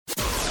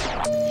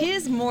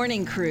His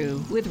Morning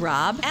Crew with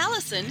Rob,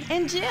 Allison,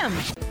 and Jim.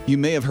 You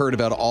may have heard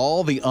about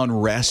all the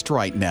unrest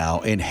right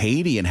now in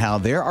Haiti and how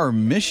there are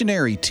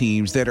missionary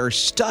teams that are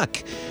stuck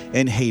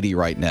in Haiti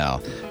right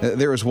now.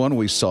 There was one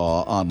we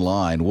saw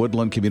online,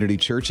 Woodland Community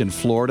Church in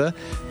Florida.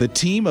 The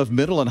team of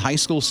middle and high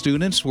school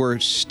students were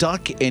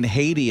stuck in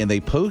Haiti, and they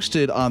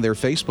posted on their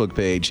Facebook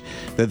page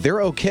that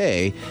they're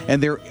okay.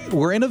 And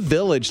we're in a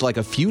village like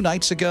a few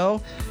nights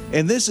ago,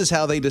 and this is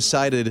how they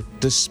decided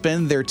to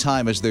spend their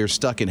time as they're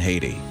stuck in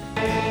Haiti.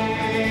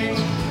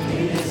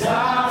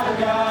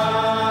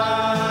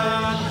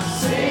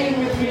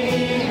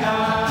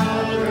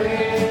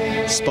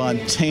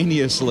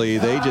 Spontaneously,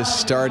 they just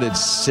started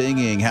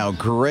singing how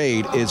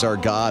great is our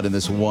God in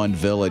this one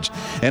village.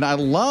 And I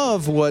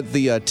love what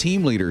the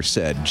team leader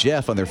said,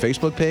 Jeff, on their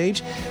Facebook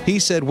page. He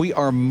said, "We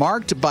are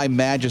marked by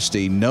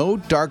majesty. No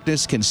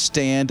darkness can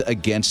stand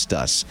against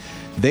us."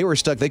 They were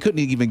stuck. They couldn't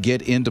even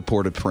get into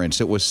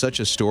Port-au-Prince. It was such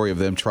a story of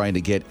them trying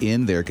to get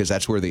in there because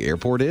that's where the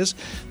airport is.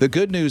 The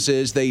good news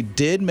is they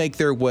did make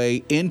their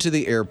way into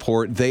the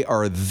airport. They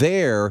are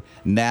there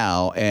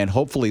now, and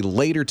hopefully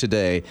later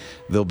today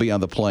they'll be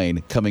on the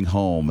plane coming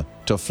home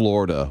to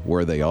Florida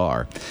where they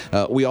are.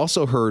 We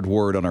also heard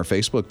word on our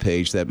Facebook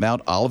page that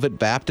Mount Olivet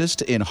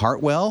Baptist in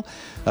Hartwell,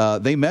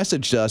 they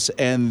messaged us,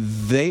 and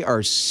they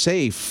are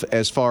safe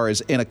as far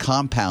as in a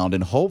compound,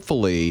 and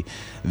hopefully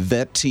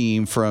that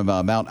team from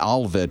Mount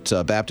Olivet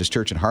Baptist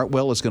Church in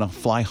Hartwell is going to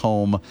fly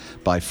home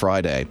by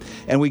Friday.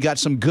 And we got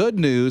some good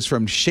news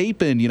from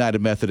Chapin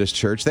United Methodist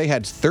Church. They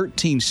had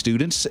 13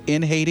 students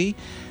in Haiti.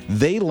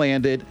 They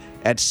landed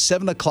at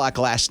 7 o'clock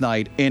last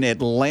night in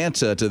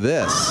Atlanta to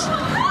this.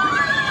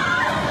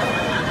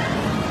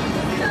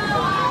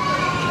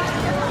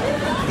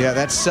 Yeah,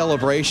 that's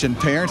celebration.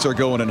 Parents are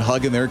going and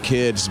hugging their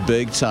kids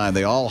big time.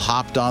 They all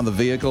hopped on the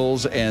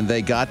vehicles, and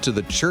they got to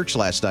the church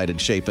last night in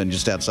Chapin,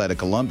 just outside of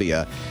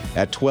Columbia,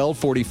 at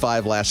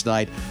 12:45 last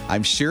night.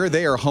 I'm sure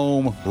they are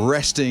home,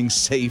 resting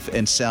safe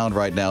and sound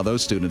right now.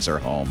 Those students are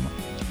home.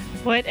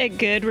 What a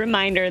good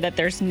reminder that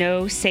there's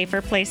no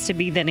safer place to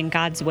be than in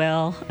God's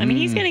will. I mean,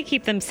 He's going to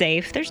keep them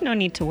safe. There's no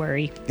need to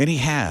worry. And He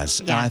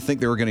has. Yeah. And I think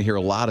that we're going to hear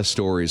a lot of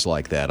stories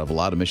like that of a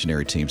lot of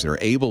missionary teams that are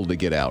able to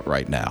get out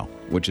right now,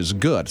 which is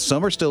good.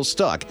 Some are still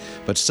stuck,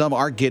 but some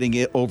are getting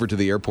it over to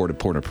the airport at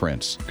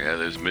Port-au-Prince. Yeah,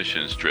 those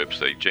mission trips,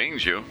 they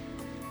change you.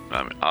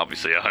 I mean,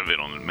 obviously, I've been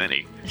on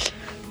many.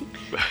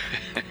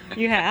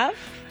 You have?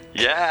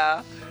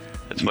 Yeah.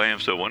 That's why I'm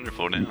so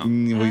wonderful now.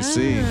 We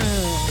see.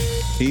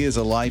 He is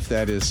a life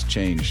that is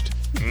changed.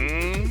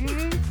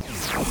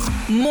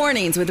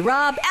 Mornings with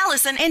Rob,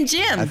 Allison, and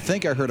Jim. I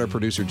think I heard our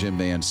producer Jim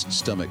Mann's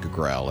stomach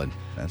growling.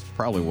 That's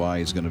probably why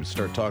he's going to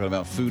start talking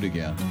about food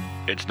again.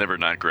 It's never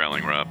not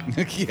growling, Rob.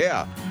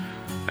 Yeah.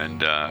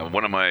 And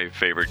one of my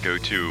favorite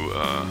go-to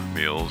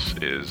meals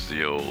is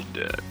the old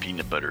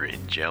peanut butter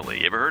and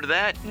jelly. You ever heard of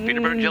that?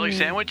 Peanut butter and jelly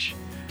sandwich?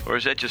 Or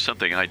is that just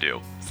something I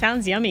do?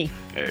 Sounds yummy.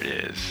 It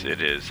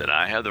is. And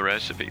I have the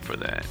recipe for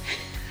that.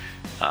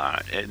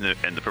 And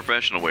the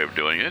professional way of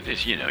doing it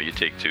is, you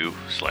take 2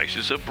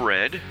 slices of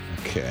bread.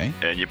 Okay.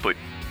 And you put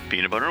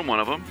peanut butter on one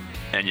of them,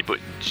 and you put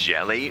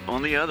jelly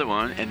on the other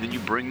one, and then you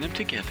bring them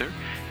together,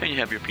 and you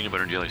have your peanut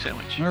butter and jelly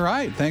sandwich. All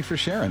right. Thanks for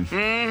sharing.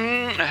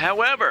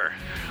 However,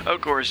 of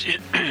course,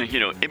 in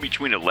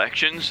between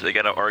elections, they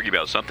got to argue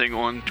about something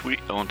on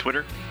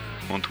Twitter.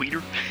 On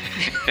Twitter.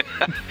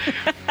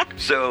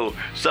 So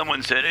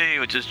someone said, hey,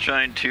 we're just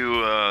trying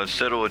to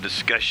settle a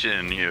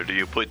discussion. Do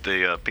you put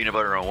the peanut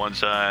butter on one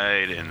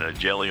side and the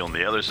jelly on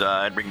the other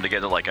side, bring them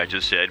together like I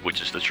just said,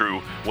 which is the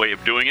true way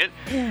of doing it?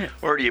 Yeah.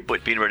 Or do you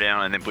put peanut butter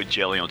down and then put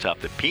jelly on top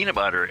of the peanut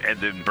butter and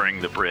then bring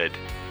the bread?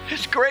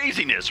 It's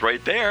craziness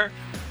right there.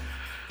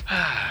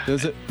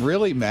 Does it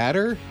really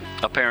matter?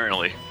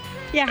 Apparently.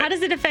 Yeah, how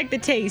does it affect the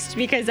taste?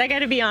 Because I got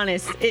to be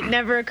honest, it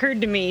never occurred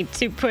to me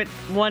to put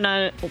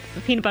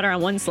peanut butter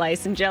on one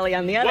slice and jelly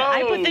on the other. Whoa.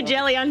 I put the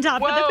jelly on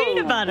top of the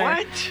peanut butter.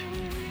 What?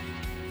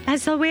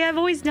 That's the way I've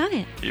always done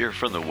it. You're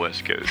from the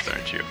West Coast,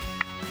 aren't you?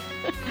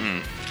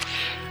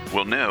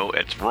 Well, no,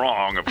 it's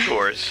wrong, of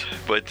course.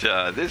 But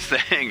this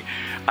thing,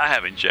 I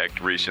haven't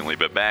checked recently,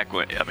 but back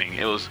when,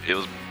 it was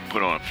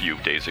put on a few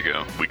days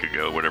ago, a week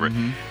ago, whatever,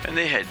 and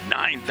they had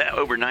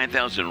over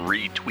 9,000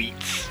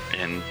 retweets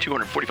and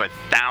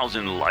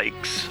 245,000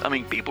 likes. I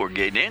mean, people are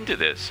getting into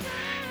this.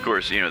 Of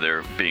course,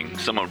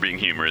 some are being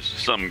humorous,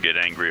 some get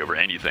angry over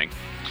anything,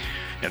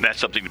 and that's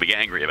something to be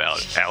angry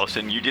about.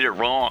 Allison, you did it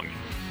wrong.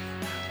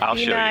 I'll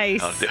show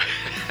nice. you.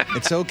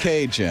 It's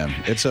okay, Jim.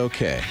 It's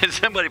okay.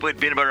 Somebody put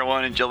peanut butter on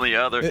one and jelly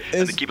on the other,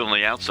 and then keep it on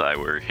the outside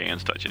where your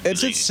hands touch it.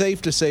 Is it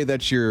safe to say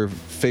that's your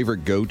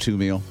favorite go-to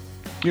meal?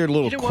 Your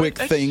little quick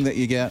thing that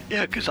you get?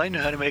 Yeah, because I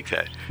know how to make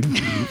that.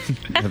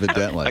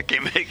 Evidently. I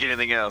can't make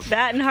anything else.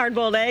 That and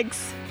hard-boiled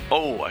eggs.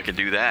 Oh, I can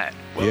do that.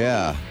 Whoa.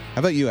 Yeah. How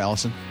about you,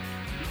 Allison?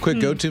 Quick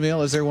go-to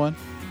meal? Is there one?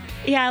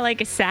 Yeah, I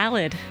like a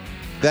salad.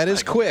 That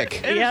is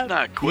quick. It's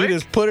not quick. You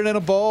just put it in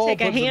a bowl.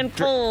 Take a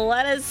handful of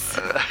lettuce,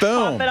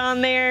 boom. pop it on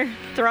there,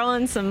 throw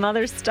in some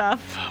other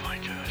stuff. Oh, my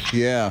gosh.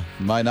 Yeah.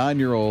 My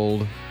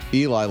 9-year-old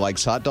Eli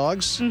likes hot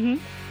dogs.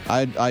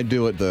 I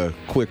do it the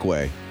quick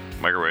way.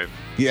 Microwave.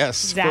 Yes,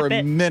 Zap for a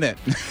it. minute.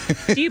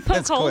 Do you poke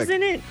That's holes quick.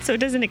 in it so it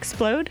doesn't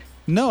explode?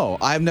 No,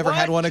 I've never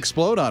had one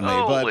explode on me.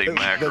 Holy but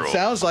mackerel. it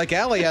sounds like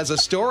Allie has a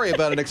story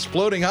about an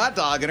exploding hot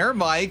dog in her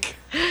mic.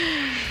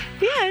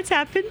 Yeah, it's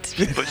happened.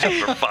 Is Puts up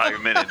for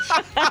 5 minutes.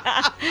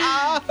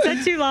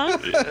 that too long?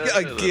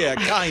 Yeah,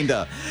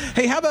 kinda.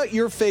 Hey, how about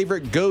your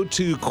favorite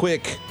go-to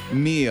quick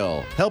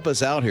meal? Help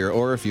us out here,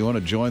 or if you want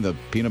to join the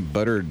peanut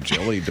butter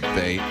jelly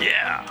debate,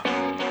 Yeah.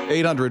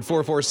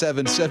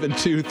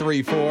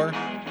 800-447-7234.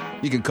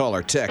 You can call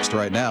or text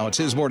right now. It's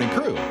His Morning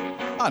Crew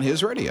on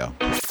His Radio.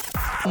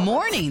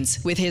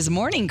 Mornings with his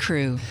morning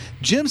crew.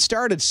 Jim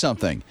started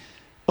something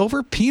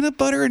over peanut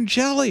butter and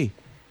jelly.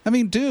 I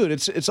mean, dude,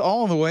 it's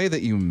all in the way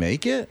that you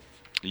make it.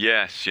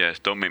 Yes.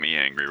 Don't make me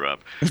angry, Rob.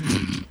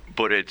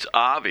 But it's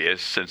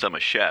obvious, since I'm a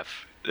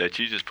chef, that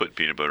you just put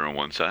peanut butter on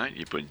one side,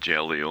 you put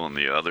jelly on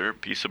the other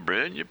piece of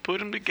bread, and you put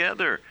them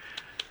together.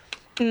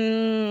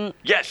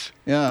 Yes.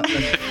 Yeah.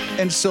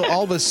 And so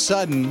all of a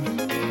sudden,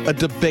 a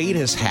debate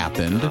has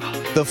happened.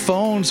 The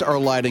phones are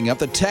lighting up.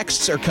 The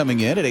texts are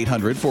coming in at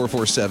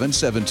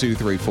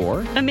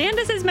 800-447-7234.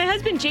 Amanda says, my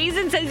husband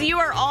Jason says you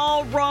are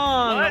all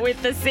wrong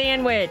with the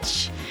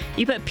sandwich.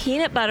 You put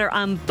peanut butter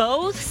on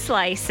both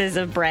slices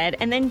of bread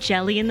and then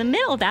jelly in the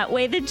middle. That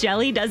way the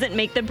jelly doesn't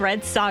make the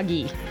bread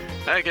soggy.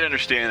 I can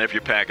understand if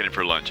you're packing it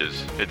for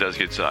lunches. It does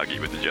get soggy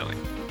with the jelly.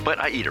 But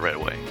I eat it right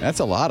away.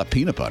 That's a lot of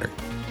peanut butter.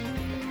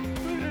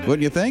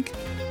 Wouldn't you think?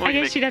 Well, I you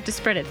guess make- you'd have to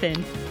spread it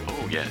thin.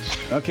 Oh, yes.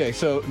 Okay,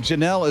 so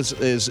Janelle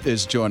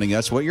is joining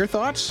us. What are your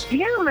thoughts?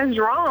 Jim is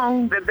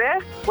wrong. The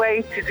best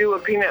way to do a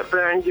peanut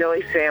butter and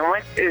jelly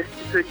sandwich is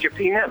to put your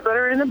peanut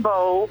butter in a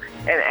bowl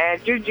and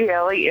add your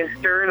jelly and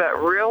stir it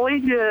up really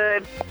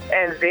good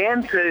and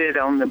then put it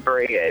on the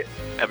bread.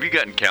 Have you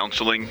gotten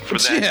counseling for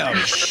that?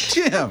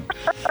 Jim.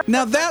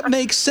 Now that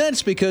makes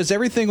sense because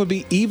everything would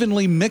be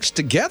evenly mixed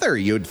together,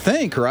 you'd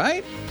think,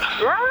 right?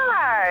 Right.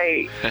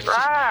 That's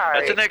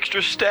an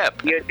extra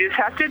step. You just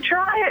have to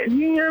try it,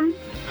 Jim.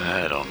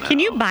 I don't know. Can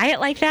you buy it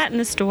like that in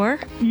the store?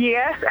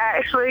 Yes,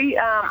 actually,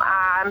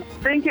 I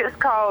think it's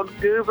called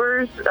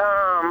Goober's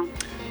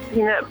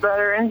peanut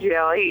butter and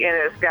jelly, and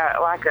it's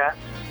got like a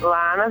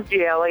line of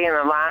jelly and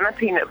a line of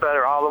peanut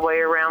butter all the way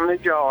around the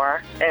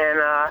jar,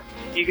 and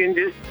you can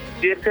just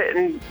dip it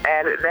and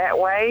add it that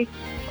way,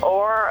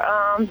 or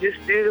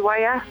just do the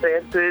way I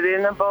said, put it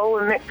in a bowl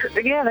and mix it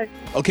together.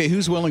 Okay,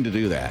 who's willing to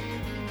do that?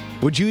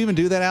 Would you even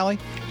do that, Allie?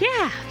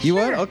 Yeah. You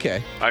sure. would?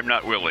 Okay. I'm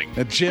not willing.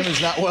 Jim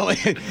is not willing.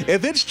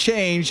 If it's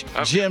changed,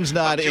 Jim's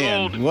not I'm too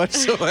in old.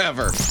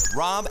 whatsoever.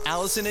 Rob,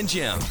 Allison, and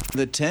Jim.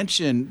 The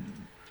tension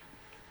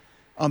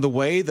on the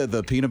way that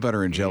the peanut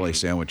butter and jelly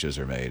sandwiches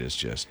are made is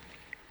just,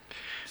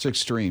 it's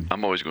extreme.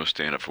 I'm always going to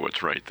stand up for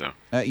what's right, though.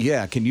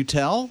 Yeah, can you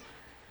tell?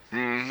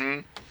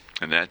 And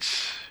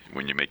that's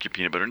when you make your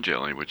peanut butter and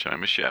jelly, which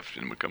I'm a chef,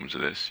 and what comes to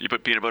this. You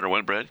put peanut butter on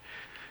one bread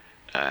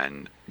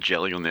and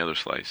jelly on the other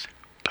slice.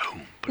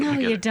 Boom. Put 'em No,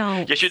 together. you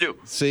don't. Yes, you do.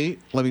 See?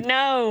 Let me.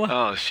 No.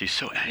 Oh, she's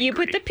so angry. You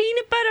put the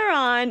peanut butter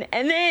on,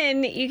 and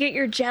then you get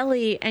your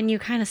jelly, and you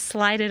kind of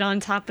slide it on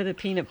top of the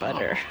peanut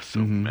butter. Oh, so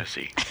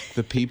messy.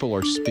 The people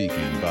are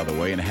speaking, by the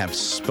way, and have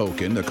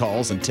spoken. The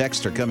calls and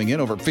texts are coming in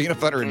over peanut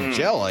butter and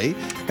jelly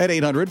at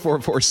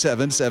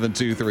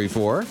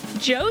 800-447-7234.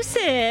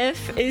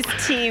 Joseph is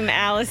Team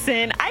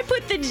Allison. I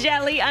put the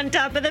jelly on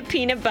top of the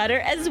peanut butter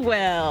as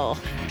well.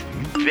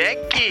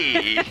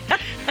 Becky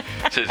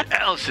says,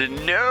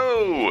 Allison,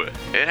 no.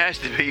 It has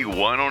to be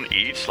one on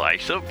each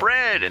slice of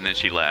bread. And then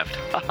she laughed.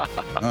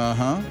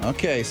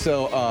 Okay,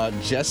 so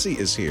Jesse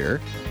is here.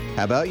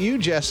 How about you,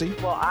 Jesse?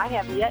 Well, I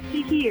have yet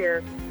to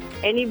hear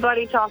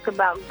anybody talk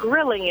about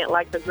grilling it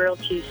like the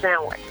grilled cheese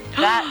sandwich.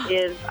 That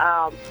is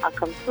a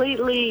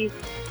completely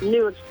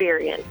new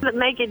experience.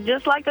 Make it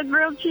just like a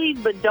grilled cheese,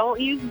 but don't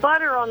use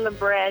butter on the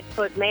bread.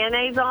 Put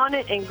mayonnaise on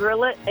it and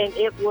grill it, and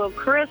it will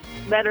crisp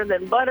better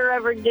than butter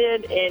ever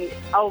did. And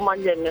oh my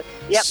goodness,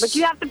 yep. But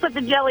you have to put the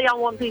jelly on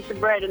one piece of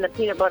bread and the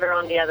peanut butter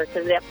on the other,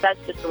 because that's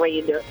just the way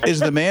you do it. Is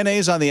the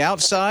mayonnaise on the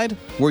outside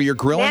where you're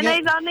grilling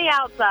Mayonnaise it? on the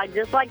outside,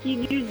 just like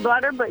you use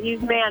butter, but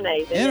use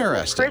mayonnaise. And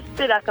Interesting. It'll crisp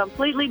it a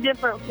completely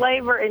different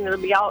flavor, and it'll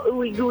be all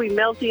ooey gooey,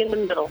 melty in the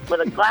middle.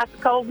 With a glass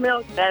of cold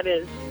milk, that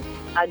is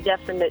a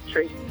definite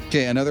treat.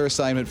 Okay, another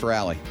assignment for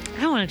Allie.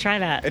 I want to try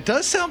that. It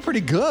does sound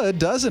pretty good,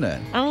 doesn't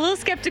it? I'm a little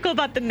skeptical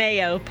about the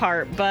mayo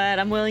part, but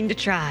I'm willing to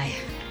try.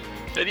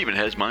 That even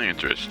has my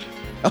interest.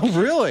 Oh,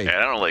 really? And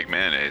I don't like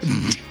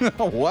mayonnaise.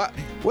 What?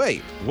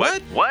 Wait,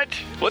 what? What?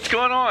 What's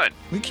going on?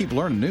 We keep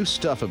learning new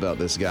stuff about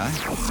this guy.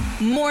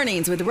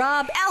 Mornings with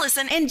Rob,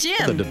 Allison, and The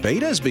Jim.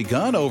 debate has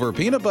begun over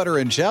peanut butter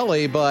and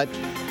jelly, but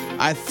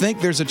I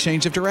think there's a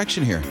change of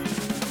direction here.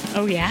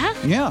 Oh, yeah?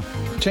 Yeah,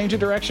 change of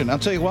direction. I'll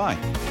tell you why.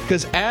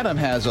 Because Adam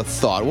has a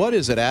thought. What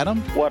is it,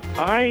 Adam? What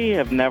I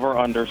have never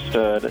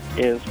understood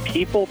is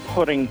people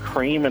putting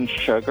cream and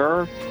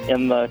sugar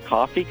in the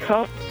coffee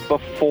cup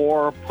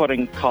before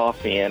putting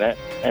coffee in it.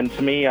 And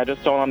to me, I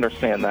just don't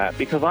understand that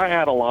because I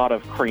add a lot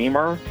of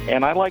creamer,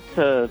 and I like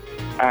to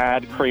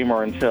add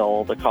creamer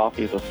until the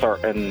coffee's a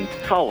certain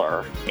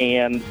color,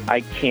 and I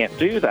can't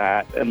do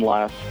that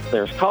unless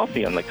there's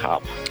coffee in the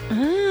cup.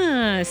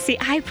 See,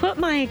 I put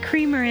my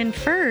creamer in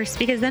first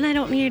because then I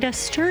don't need a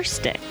stir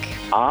stick.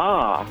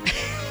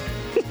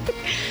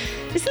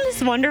 Isn't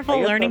this wonderful,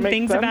 learning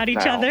things about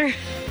each other?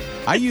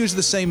 I use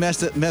the same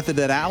method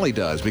that Allie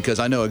does because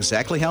I know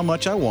exactly how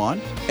much I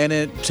want, and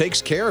it takes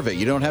care of it.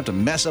 You don't have to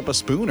mess up a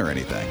spoon or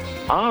anything.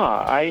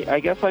 I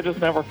guess I just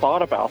never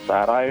thought about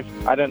that. I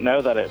didn't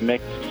know that it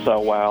mixed so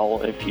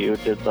well if you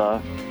did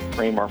the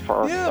creamer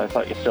first. Yeah. I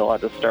thought you still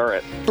had to stir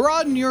it.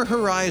 Broaden your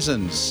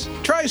horizons.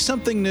 Try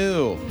something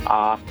new.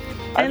 I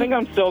think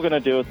I'm still going to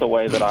do it the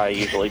way that I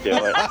usually do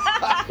it.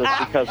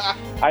 Just because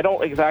I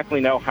don't exactly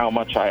know how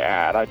much I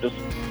add. I just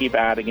keep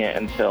adding it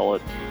until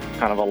it's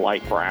kind of a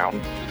light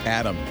brown.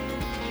 Adam,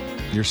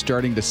 you're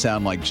starting to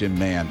sound like Jim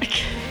Mann.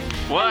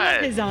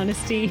 What? His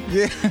honesty.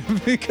 Yeah,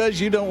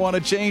 because you don't want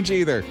to change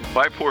either. If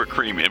I pour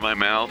cream in my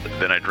mouth,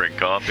 then I drink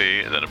coffee,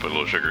 and then I put a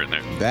little sugar in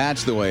there.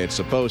 That's the way it's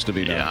supposed to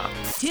be done.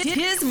 Yeah.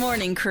 His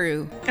morning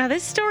crew. Now,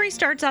 this story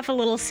starts off a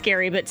little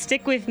scary, but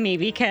stick with me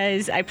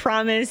because I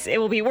promise it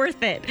will be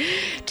worth it.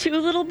 2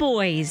 little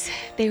boys,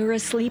 they were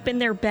asleep in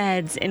their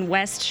beds in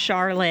West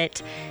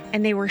Charlotte,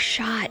 and they were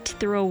shot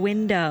through a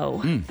window.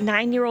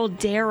 9-year-old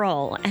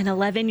Daryl and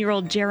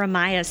 11-year-old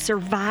Jeremiah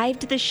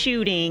survived the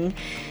shooting.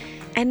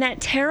 And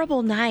that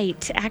terrible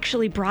night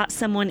actually brought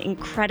someone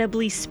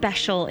incredibly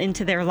special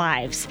into their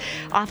lives.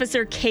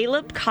 Officer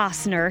Caleb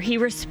Costner, he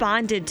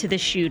responded to the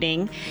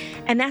shooting,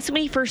 and that's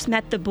when he first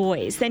met the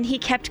boys. Then he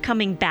kept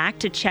coming back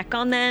to check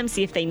on them,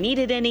 see if they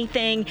needed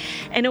anything.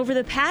 And over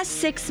the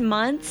past 6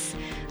 months,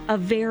 a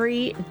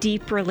very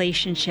deep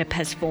relationship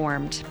has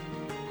formed.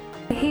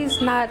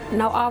 He's not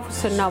no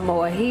officer no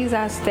more. He's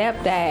our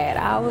stepdad.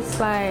 I was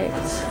like,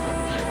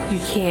 you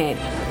can't,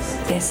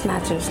 that's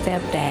not your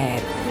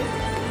stepdad.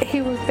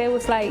 They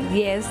was like,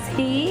 yes,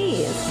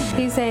 he is.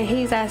 He said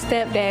he's our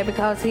stepdad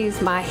because he's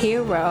my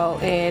hero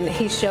and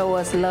he showed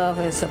us love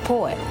and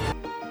support.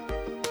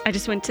 I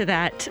just went to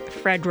that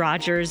Fred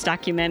Rogers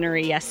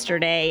documentary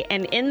yesterday,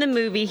 and in the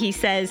movie he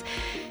says,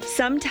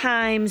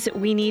 sometimes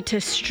we need to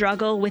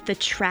struggle with the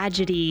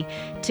tragedy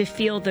to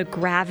feel the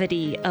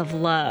gravity of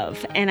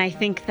love. And I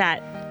think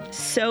that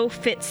so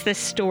fits this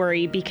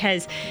story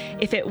because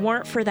if it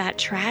weren't for that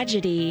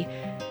tragedy,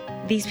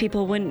 these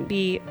people wouldn't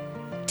be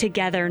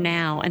together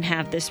now and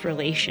have this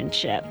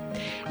relationship.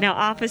 Now,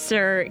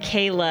 Officer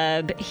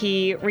Caleb,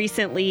 he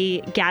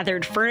recently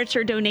gathered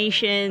furniture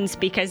donations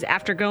because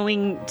after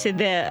going to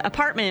the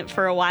apartment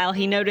for a while,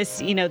 he noticed,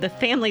 the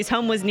family's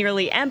home was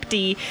nearly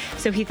empty.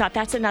 So he thought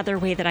that's another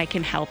way that I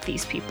can help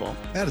these people.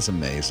 That is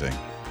amazing.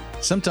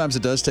 Sometimes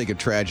it does take a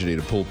tragedy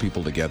to pull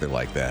people together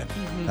like that.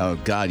 How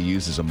God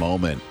uses a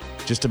moment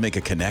just to make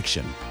a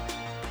connection.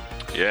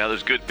 Yeah,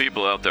 there's good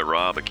people out there,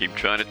 Rob. I keep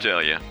trying to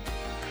tell you.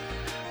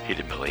 He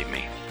didn't believe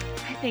me.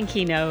 I think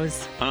he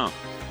knows. Oh.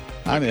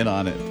 I'm in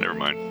on it. Never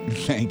mind.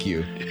 Thank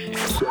you.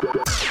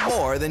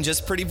 More than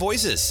just pretty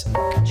voices.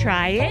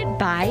 Try it,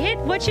 buy it.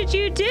 What should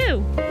you do?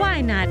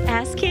 Why not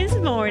ask his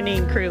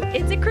morning crew?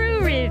 It's a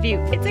crew review.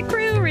 It's a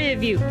crew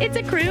review. It's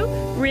a crew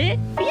review.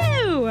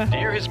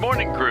 Dear His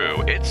Morning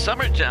Crew, it's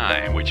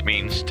summertime, which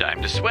means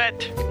time to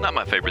sweat. Not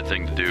my favorite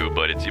thing to do,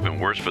 but it's even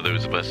worse for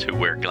those of us who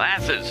wear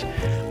glasses.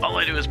 All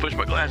I do is push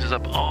my glasses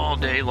up all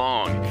day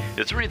long.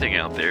 Is there anything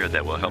out there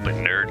that will help a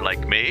nerd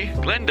like me?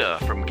 Glenda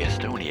from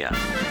Gastonia.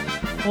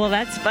 Well,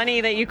 that's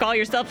funny that you call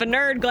yourself a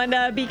nerd,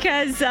 Glenda,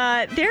 because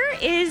there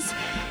is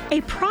a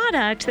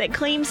product that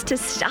claims to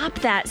stop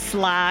that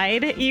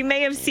slide. You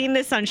may have seen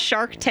this on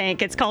Shark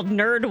Tank. It's called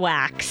Nerd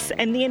Wax,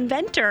 and the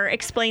inventor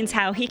explains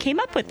how he came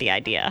up with the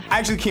idea. I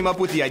actually came up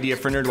with the idea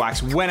for Nerd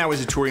Wax when I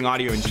was a touring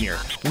audio engineer.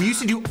 We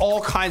used to do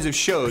all kinds of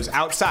shows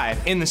outside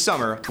in the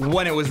summer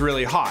when it was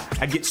really hot.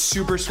 I'd get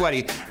super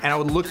sweaty, and I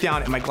would look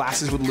down and my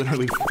glasses would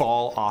literally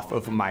fall off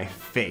of my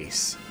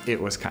face. It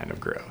was kind of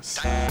gross.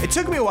 It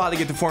took me a while to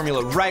get the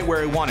formula right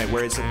where I wanted,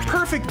 where it's a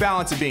perfect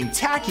balance of being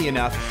tacky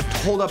enough to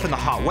hold up in the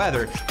hot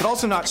weather, but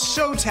also not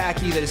so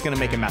tacky that it's gonna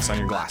make a mess on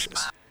your glasses.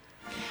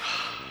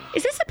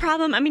 Is this a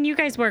problem? I mean, you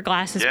guys wear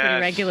glasses pretty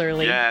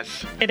regularly.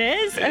 Yes. It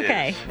is? It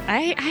okay. is.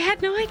 I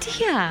had no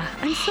idea.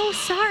 I'm so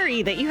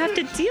sorry that you have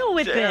to deal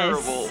with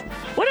Terrible. this.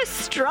 What a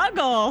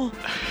struggle.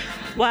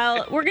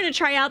 Well, we're going to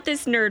try out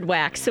this Nerd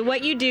Wax. So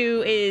what you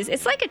do is,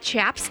 it's like a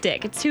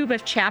chapstick, a tube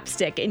of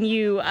chapstick, and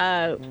you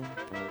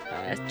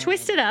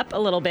twist it up a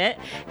little bit,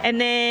 and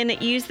then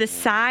use the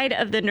side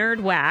of the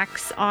Nerd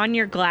Wax on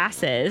your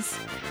glasses.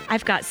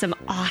 I've got some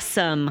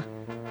awesome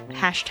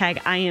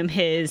 #I am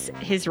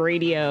his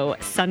radio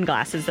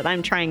sunglasses that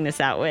I'm trying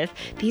this out with.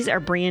 These are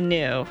brand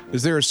new.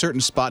 Is there a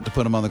certain spot to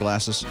put them on the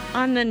glasses?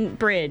 On the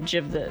bridge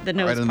of the nose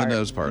part. Right on the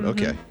nose part,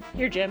 okay.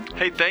 Here, Jim.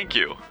 Hey, thank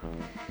you.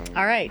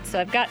 All right, so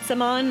I've got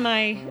some on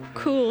my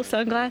cool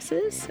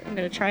sunglasses. I'm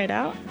going to try it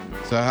out.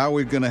 So how are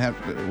we going to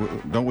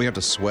don't we have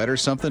to sweat or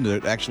something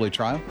to actually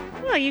try them?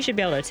 Well, you should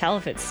be able to tell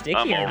if it's sticky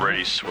I'm or not.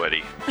 already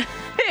sweaty.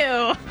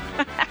 Ew.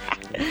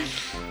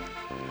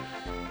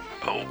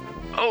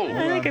 Oh.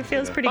 I think it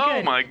feels pretty Oh,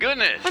 good. my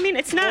goodness. I mean,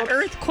 it's not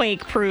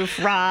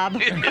earthquake-proof, Rob.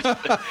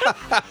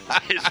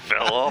 It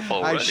fell off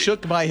already. I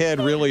shook my head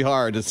really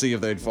hard to see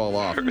if they'd fall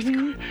off.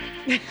 Oh,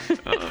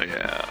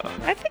 yeah.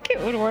 I think it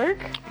would work.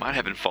 Mine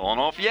haven't fallen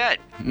off yet.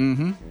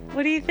 Mm-hmm.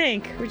 What do you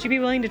think? Would you be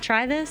willing to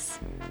try this?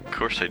 Of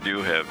course, I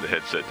do have the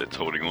headset that's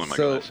holding on my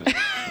So- glasses.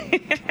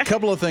 A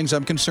couple of things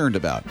I'm concerned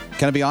about.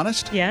 Can I be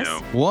honest? Yes. No.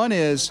 One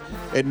is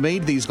it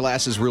made these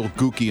glasses real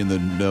gooky in the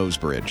nose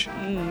bridge.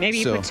 Maybe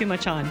you So- put too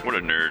much on. What a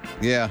nerd.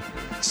 Yeah.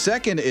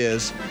 Second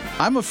is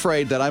I'm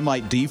afraid that I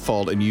might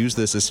default and use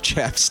this as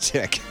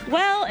chapstick.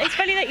 Well, it's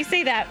funny that you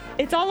say that.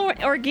 It's all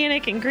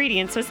organic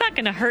ingredients, so it's not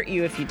going to hurt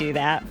you if you do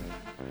that.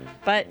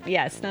 But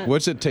yeah, it's not.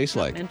 What's it taste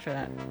like? meant for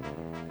that.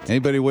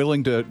 Anybody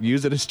willing to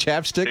use it as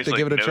chapstick Tastes to like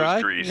give it a nose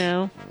try? grease.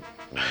 No.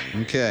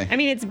 Okay. I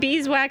mean, it's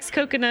beeswax,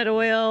 coconut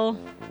oil,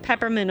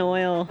 peppermint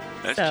oil.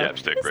 That's so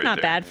chapstick it's right not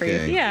there. bad for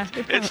Okay. you. Yeah.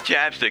 It's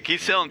chapstick.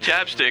 He's selling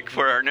chapstick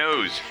for our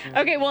nose.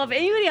 Okay, well, if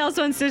anybody else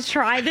wants to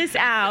try this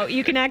out,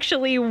 you can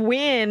actually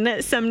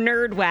win some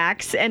Nerd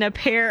Wax and a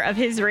pair of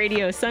his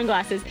radio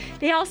sunglasses.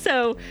 They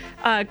also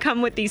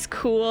come with these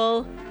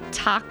cool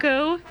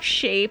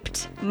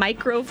taco-shaped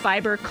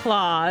microfiber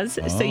claws,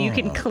 so you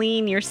can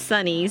clean your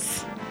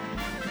sunnies.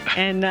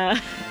 And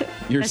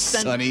Your that's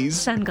sunnies?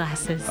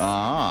 sunglasses.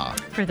 Ah.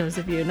 For those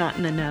of you not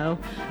in the know.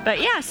 But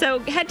yeah, so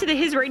head to the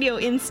His Radio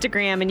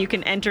Instagram and you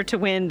can enter to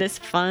win this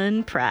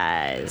fun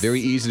prize.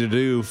 Very easy to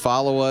do.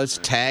 Follow us,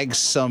 tag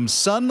some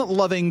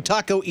sun-loving,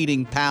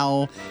 taco-eating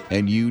pal,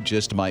 and you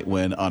just might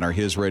win on our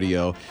His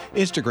Radio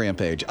Instagram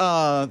page.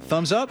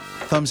 Thumbs up?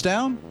 Thumbs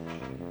down?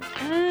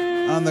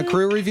 On the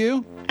crew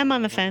review? I'm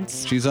on the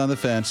fence. She's on the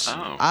fence.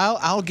 Oh.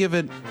 I'll give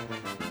it,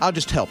 I'll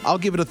just help. I'll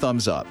give it a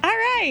thumbs up. All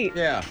right.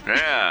 Yeah.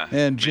 Yeah.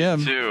 And Jim.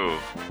 Me too.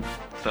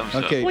 Thumbs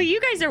up. Okay. Well, you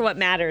guys are what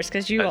matters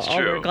because you That's all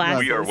wear true.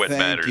 glasses. We are what Thank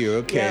matters. you.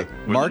 Okay. Yep.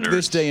 We're Mark the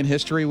this nerds. day in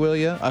history, will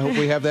you? I hope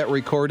we have that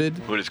recorded.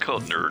 What is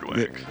called nerd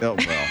wax. Oh,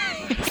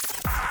 well.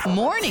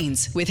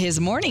 Mornings with his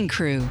morning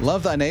crew.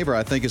 Love Thy Neighbor,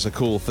 I think, is a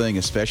cool thing,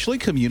 especially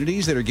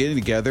communities that are getting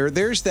together.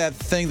 There's that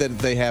thing that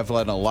they have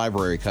in a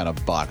library kind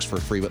of box for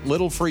free, but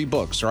little free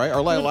books, right? Or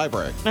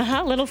library.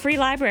 Little free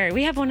library.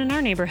 We have one in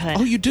our neighborhood.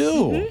 Oh, you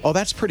do? Oh,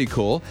 that's pretty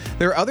cool.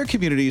 There are other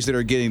communities that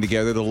are getting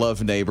together to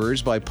love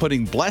neighbors by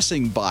putting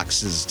blessing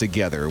boxes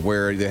together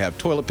where they have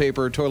toilet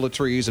paper,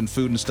 toiletries, and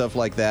food and stuff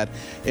like that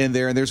in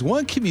there. And there's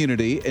one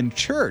community in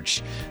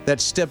church that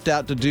stepped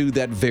out to do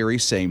that very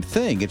same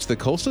thing. It's the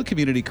Coastal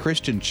Community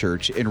Christian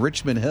Church in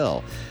Richmond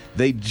Hill.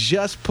 They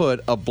just put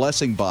a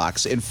blessing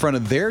box in front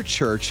of their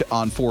church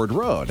on Ford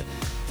Road.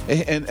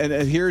 And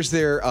here's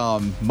their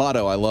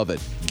motto. I love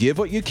it. Give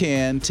what you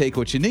can, take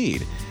what you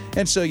need.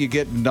 And so you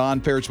get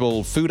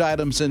non-perishable food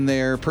items in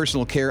there,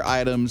 personal care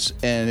items,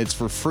 and it's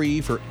for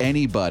free for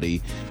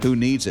anybody who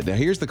needs it. Now,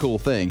 here's the cool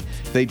thing.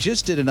 They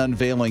just did an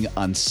unveiling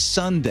on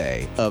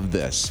Sunday of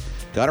this.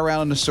 Got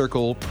around in a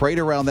circle, prayed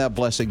around that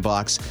blessing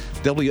box.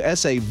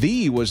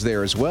 WSAV was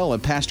there as well,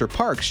 and Pastor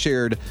Parks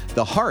shared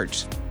the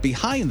heart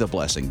behind the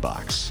blessing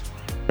box.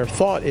 Their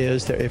thought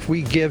is that if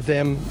we give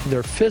them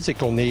their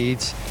physical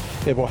needs,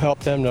 it will help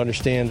them to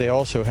understand they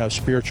also have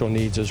spiritual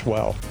needs as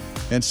well.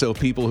 And so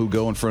people who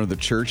go in front of the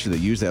church that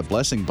use that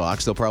blessing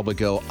box, they'll probably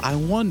go, I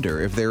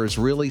wonder if there is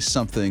really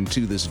something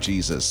to this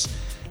Jesus.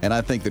 And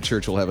I think the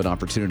church will have an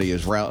opportunity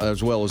as well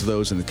as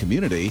those in the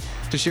community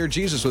to share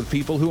Jesus with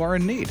people who are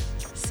in need.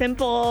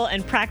 Simple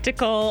and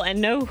practical and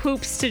no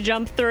hoops to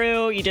jump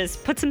through. You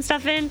just put some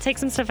stuff in, take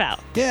some stuff out.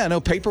 Yeah, no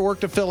paperwork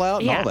to fill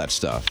out and Yeah. all that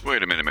stuff.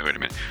 Wait a minute. Let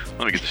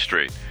me get this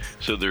straight.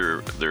 So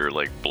they're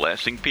like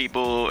blessing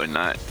people and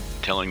not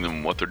telling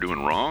them what they're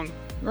doing wrong?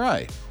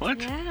 Right.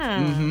 What? Yeah.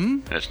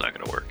 Mm-hmm. That's not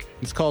going to work.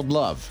 It's called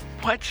love.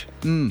 What?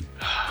 Mm.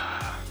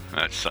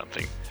 That's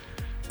something.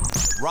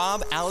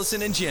 Rob,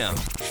 Allison, and Jim.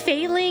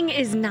 Failing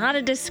is not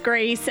a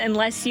disgrace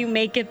unless you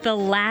make it the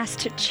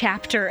last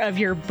chapter of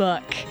your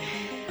book.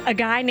 A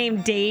guy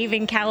named Dave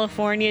in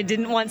California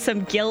didn't want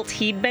some guilt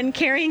he'd been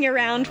carrying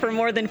around for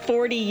more than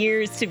 40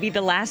 years to be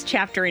the last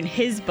chapter in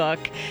his book.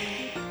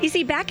 You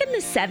see, back in the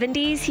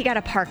 70s, he got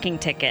a parking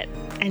ticket,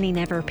 and he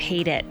never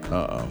paid it.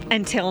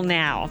 Until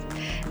now.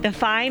 The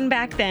fine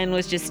back then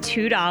was just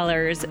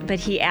 $2, but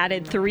he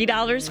added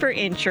 $3 for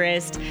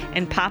interest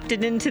and popped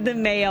it into the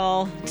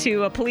mail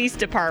to a police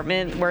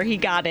department where he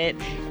got it,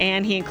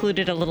 and he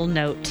included a little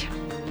note.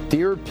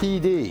 Dear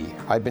PD,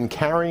 I've been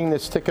carrying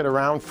this ticket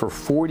around for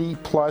 40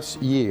 plus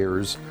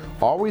years,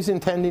 always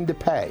intending to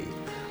pay.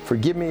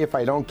 Forgive me if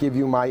I don't give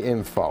you my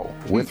info.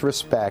 With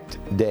respect,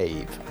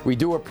 Dave. We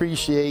do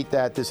appreciate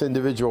that this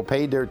individual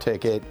paid their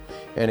ticket,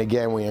 and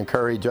again, we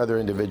encourage other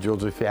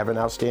individuals, if you have an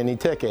outstanding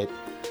ticket,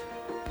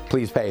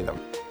 please pay them.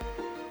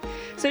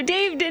 So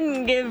Dave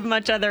didn't give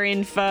much other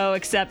info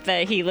except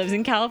that he lives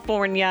in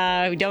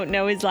California. We don't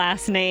know his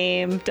last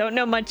name, don't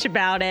know much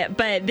about it,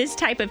 but this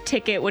type of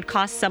ticket would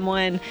cost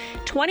someone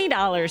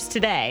 $20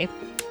 today.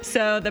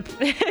 So the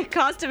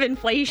cost of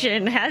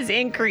inflation has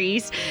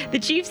increased. The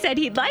chief said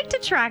he'd like to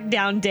track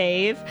down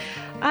Dave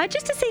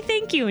just to say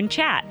thank you and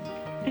chat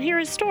and hear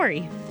his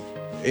story.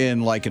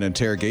 In like an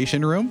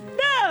interrogation room?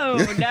 No,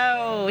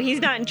 No, he's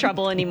not in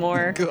trouble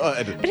anymore.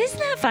 Good. But isn't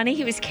that funny?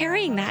 He was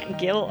carrying that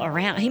gill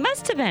around. He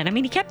must have been. I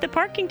mean, he kept the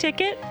parking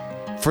ticket.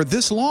 For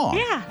this long?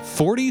 Yeah.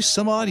 40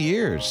 some odd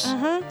years.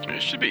 Uh-huh.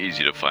 It should be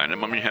easy to find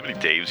him. I mean, how many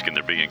Daves can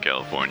there be in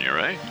California,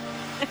 right?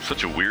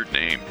 Such a weird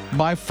name.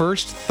 My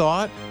first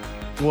thought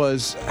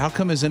was, how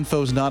come his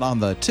info's not on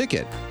the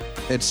ticket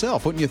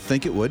itself? Wouldn't you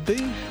think it would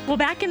be? Well,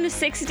 back in the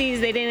 60s,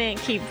 they didn't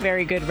keep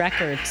very good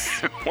records.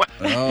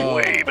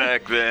 Way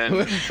back then, in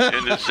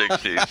the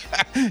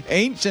 60s.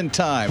 Ancient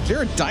times. There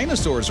are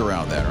dinosaurs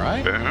around then,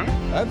 right?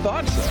 I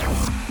thought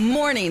so.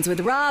 Mornings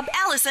with Rob,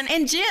 Allison,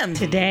 and Jim.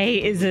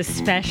 Today is a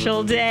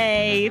special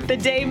day. The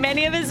day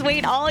many of us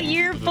wait all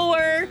year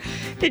for.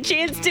 The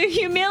chance to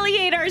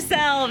humiliate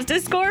ourselves,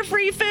 to score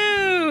free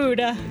food.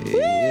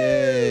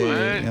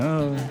 Yay.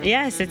 Oh.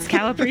 Yes, it's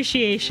Cow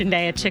Appreciation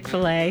Day at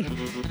Chick-fil-A.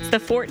 It's the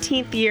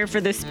 14th year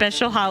for this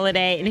special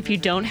holiday, and if you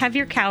don't have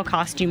your cow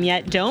costume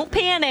yet, don't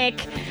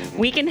panic.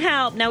 We can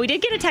help. Now, we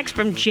did get a text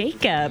from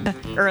Jacob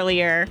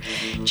earlier.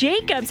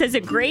 Jacob says a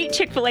great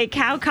Chick-fil-A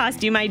cow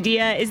costume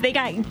idea is they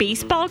got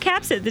baseball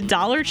caps at the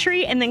Dollar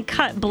Tree and then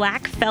cut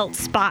black felt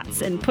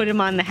spots and put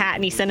them on the hat,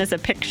 and he sent us a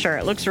picture.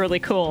 It looks really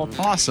cool.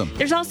 Awesome.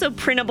 There's also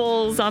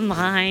printables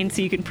online,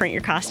 so you can print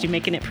your costume,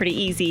 making it pretty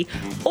easy.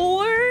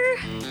 Or,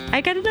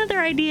 I got another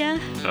idea.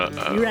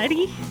 Uh-oh. You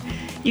ready?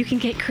 You can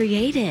get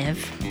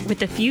creative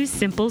with a few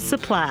simple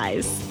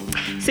supplies.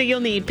 So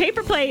you'll need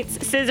paper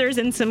plates, scissors,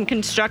 and some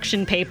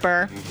construction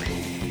paper.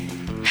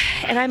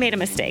 And I made a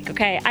mistake,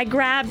 okay? I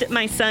grabbed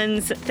my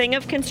son's thing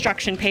of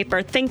construction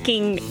paper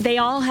thinking they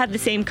all had the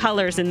same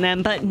colors in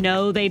them, but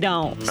no, they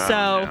don't.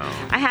 So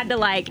I had to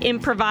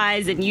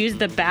improvise and use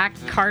the back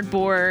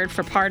cardboard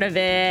for part of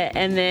it.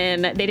 And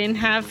then they didn't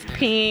have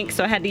pink,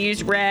 so I had to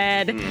use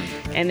red.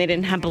 And they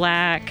didn't have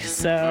black.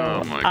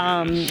 So,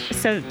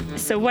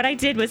 so what I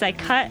did was I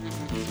cut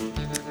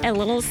a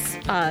little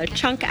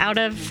chunk out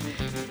of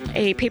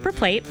a paper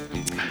plate,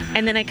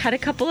 and then I cut a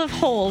couple of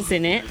holes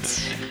in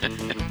it.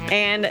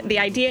 And the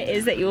idea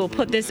is that you will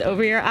put this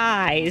over your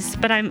eyes,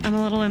 but I'm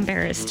a little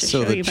embarrassed to show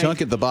you. So the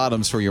chunk at the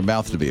bottom's for your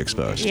mouth to be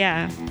exposed.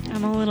 Yeah,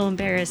 I'm a little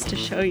embarrassed to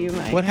show you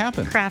my What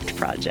happened? craft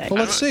project. Well,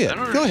 let's see it. I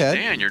don't Go ahead.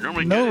 understand. You're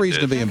normally No good at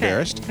reason to this. be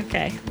embarrassed.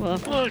 Okay, well,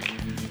 Look,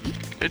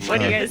 it's what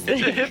do you guys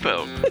It's a think?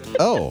 hippo.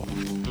 Oh.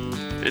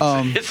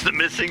 It's the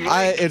missing link.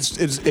 Hey,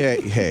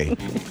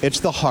 it's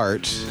the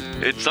heart.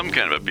 It's some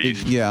kind of a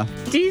beast. Yeah.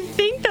 Do you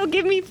think they'll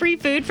give me free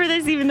food for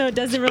this, even though it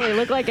doesn't really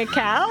look like a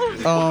cow?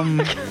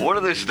 What are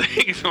those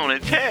things on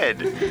its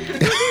head?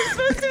 It's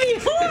supposed to be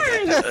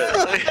horns.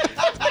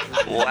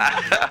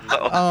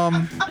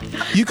 Wow.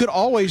 You could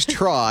always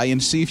try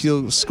and see if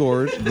you'll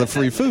score the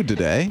free food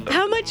today.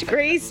 How much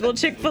grace will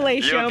Chick-fil-A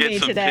show get me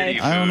some today?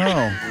 pity I don't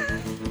know.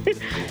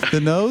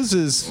 The nose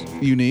is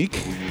unique.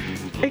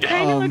 It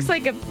kind of looks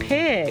like a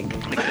pig.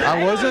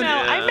 I wasn't. No,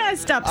 I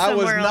messed up I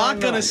somewhere. was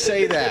not going to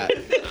say that.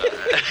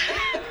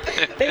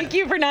 Thank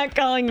you for not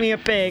calling me a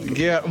pig.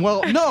 Yeah.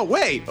 Well, no.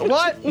 Wait.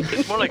 What?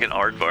 It's more like an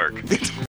aardvark.